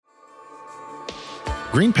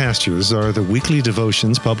Green Pastures are the weekly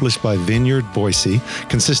devotions published by Vineyard Boise,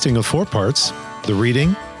 consisting of 4 parts: the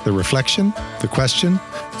reading, the reflection, the question,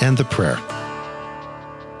 and the prayer.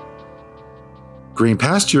 Green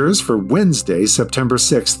Pastures for Wednesday, September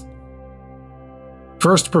 6th.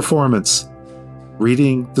 First performance,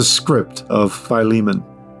 reading the script of Philemon.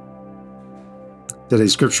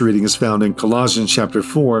 Today's scripture reading is found in Colossians chapter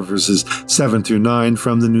 4, verses 7 through 9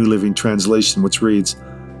 from the New Living Translation, which reads,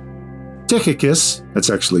 Tychicus, that's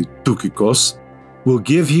actually Tukikos, will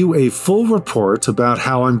give you a full report about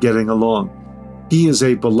how I'm getting along. He is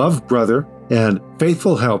a beloved brother and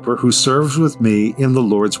faithful helper who serves with me in the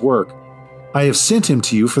Lord's work. I have sent him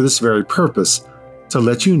to you for this very purpose, to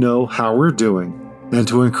let you know how we're doing and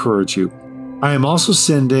to encourage you. I am also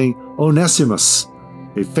sending Onesimus,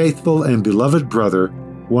 a faithful and beloved brother,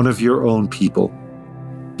 one of your own people.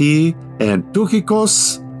 He and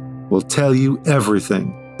Tukikos will tell you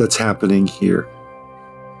everything that's happening here.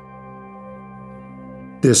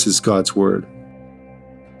 This is God's Word.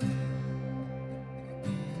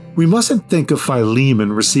 We mustn't think of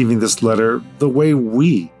Philemon receiving this letter the way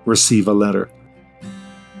we receive a letter.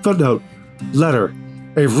 Footnote: letter,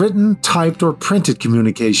 a written, typed, or printed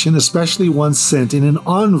communication, especially one sent in an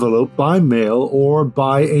envelope by mail or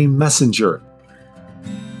by a messenger.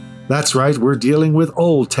 That's right, we're dealing with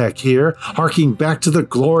old tech here, harking back to the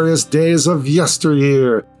glorious days of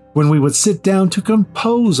yesteryear, when we would sit down to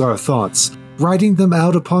compose our thoughts, writing them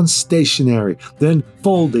out upon stationery, then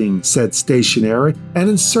folding said stationery and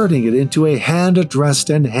inserting it into a hand-addressed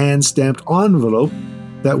and hand-stamped envelope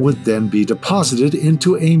that would then be deposited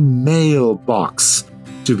into a mailbox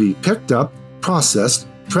to be picked up, processed,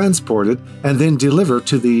 transported, and then delivered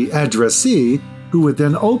to the addressee, who would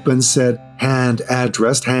then open said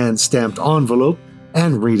hand-addressed, hand-stamped envelope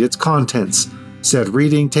and read its contents, said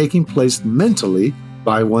reading taking place mentally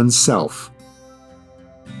by oneself.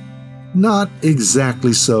 Not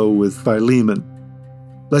exactly so with Philemon.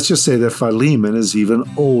 Let's just say that Philemon is even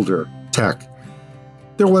older tech.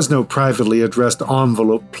 There was no privately addressed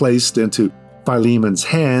envelope placed into Philemon's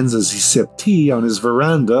hands as he sipped tea on his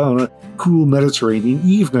veranda on a cool Mediterranean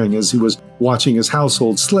evening as he was watching his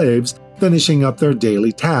household slaves finishing up their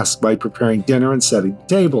daily tasks by preparing dinner and setting the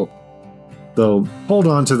table. Though, hold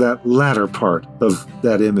on to that latter part of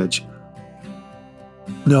that image.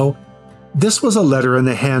 No, this was a letter in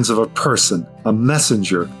the hands of a person, a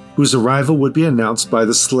messenger, whose arrival would be announced by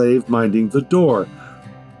the slave minding the door.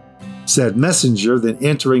 Said messenger then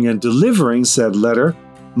entering and delivering said letter,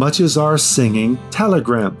 much as our singing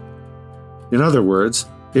telegram. In other words,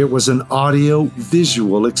 it was an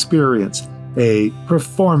audio-visual experience, a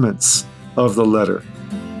performance of the letter.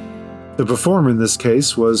 The performer in this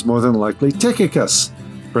case was more than likely Tychicus,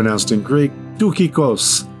 pronounced in Greek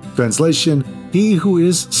Tukikos, translation, he who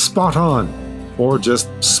is spot on, or just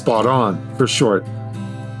spot on for short.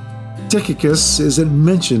 Tychicus isn't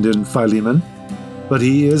mentioned in Philemon, but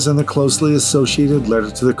he is in the closely associated letter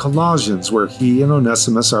to the Colossians, where he and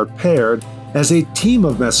Onesimus are paired as a team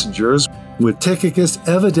of messengers, with Tychicus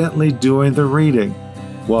evidently doing the reading,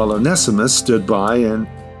 while Onesimus stood by and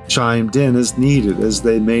chimed in as needed as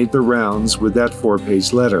they made the rounds with that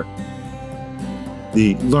 4-page letter.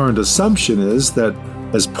 The learned assumption is that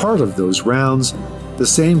as part of those rounds, the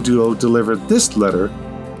same duo delivered this letter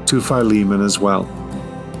to Philemon as well.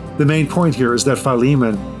 The main point here is that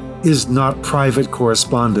Philemon is not private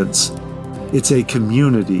correspondence. It's a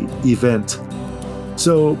community event.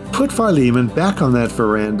 So put Philemon back on that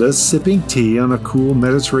veranda, sipping tea on a cool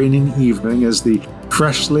Mediterranean evening as the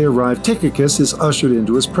freshly arrived Tychicus is ushered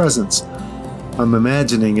into his presence. I'm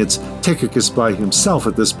imagining it's Tychicus by himself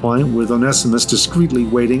at this point, with Onesimus discreetly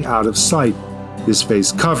waiting out of sight, his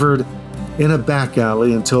face covered, in a back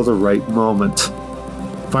alley until the right moment.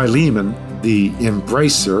 Philemon, the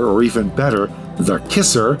embracer, or even better, the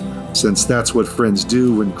kisser, since that's what friends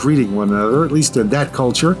do when greeting one another, at least in that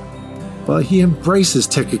culture, he embraces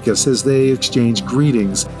Tychicus as they exchange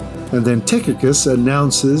greetings, and then Tychicus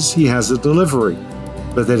announces he has a delivery,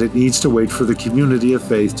 but that it needs to wait for the community of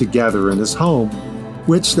faith to gather in his home,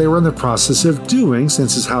 which they were in the process of doing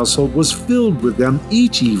since his household was filled with them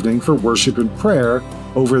each evening for worship and prayer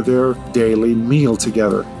over their daily meal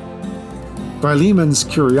together. Philemon's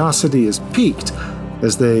curiosity is piqued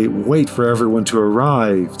as they wait for everyone to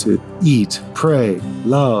arrive to eat, pray,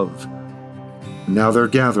 love. And now they're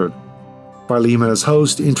gathered. Philemon as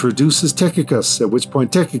host introduces Tychicus, at which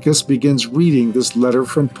point Tychicus begins reading this letter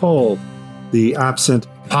from Paul, the absent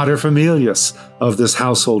paterfamilias of this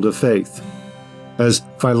household of faith. As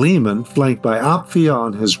Philemon, flanked by Apphia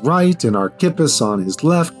on his right and Archippus on his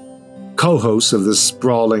left, co-hosts of this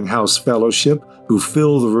sprawling house fellowship who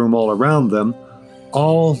fill the room all around them,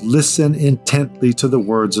 all listen intently to the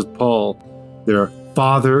words of Paul, their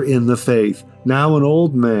father in the faith, now an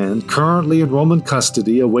old man, currently in Roman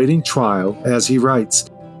custody, awaiting trial, as he writes,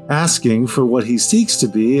 asking for what he seeks to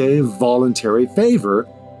be a voluntary favor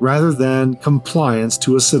rather than compliance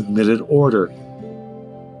to a submitted order.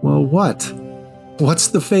 Well, what? What's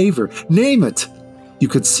the favor? Name it! You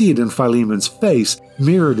could see it in Philemon's face,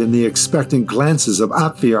 mirrored in the expectant glances of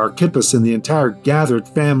Apphia, Archippus, and the entire gathered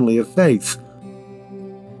family of faith.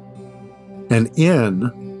 And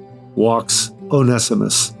in walks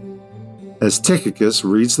Onesimus. As Tychicus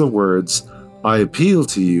reads the words, "I appeal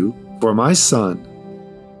to you for my son,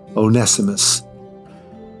 Onesimus."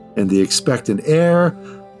 And the expectant air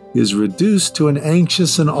is reduced to an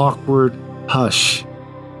anxious and awkward hush.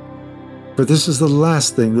 For this is the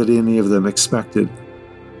last thing that any of them expected.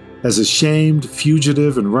 As a shamed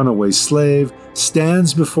fugitive and runaway slave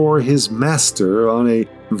stands before his master on a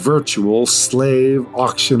virtual slave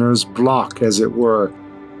auctioneer's block, as it were,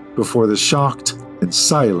 before the shocked and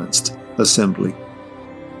silenced assembly.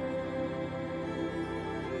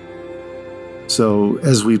 So,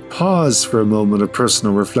 as we pause for a moment of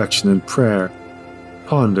personal reflection and prayer,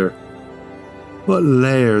 ponder, what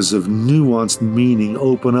layers of nuanced meaning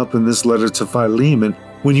open up in this letter to Philemon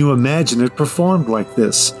when you imagine it performed like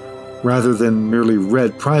this, rather than merely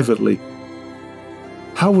read privately?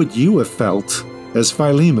 How would you have felt as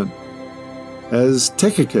Philemon, as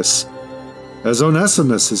Tychicus, as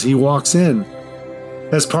Onesimus as he walks in,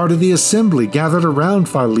 as part of the assembly gathered around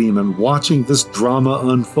Philemon watching this drama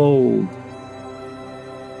unfold?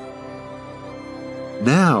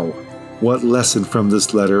 Now, what lesson from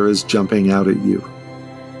this letter is jumping out at you?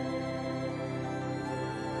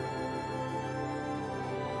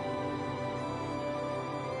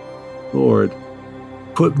 Lord,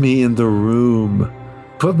 put me in the room.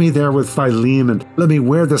 Put me there with Philemon. Let me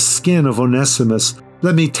wear the skin of Onesimus.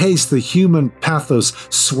 Let me taste the human pathos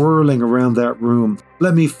swirling around that room.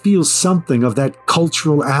 Let me feel something of that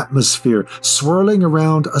cultural atmosphere swirling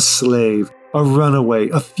around a slave, a runaway,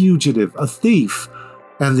 a fugitive, a thief,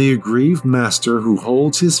 and the aggrieved master who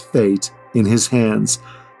holds his fate in his hands,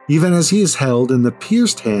 even as he is held in the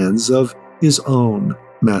pierced hands of his own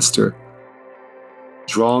master.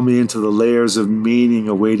 Draw me into the layers of meaning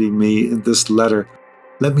awaiting me in this letter.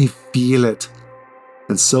 Let me feel it,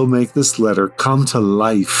 and so make this letter come to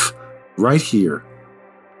life right here,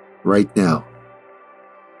 right now.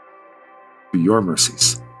 To your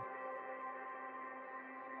mercies.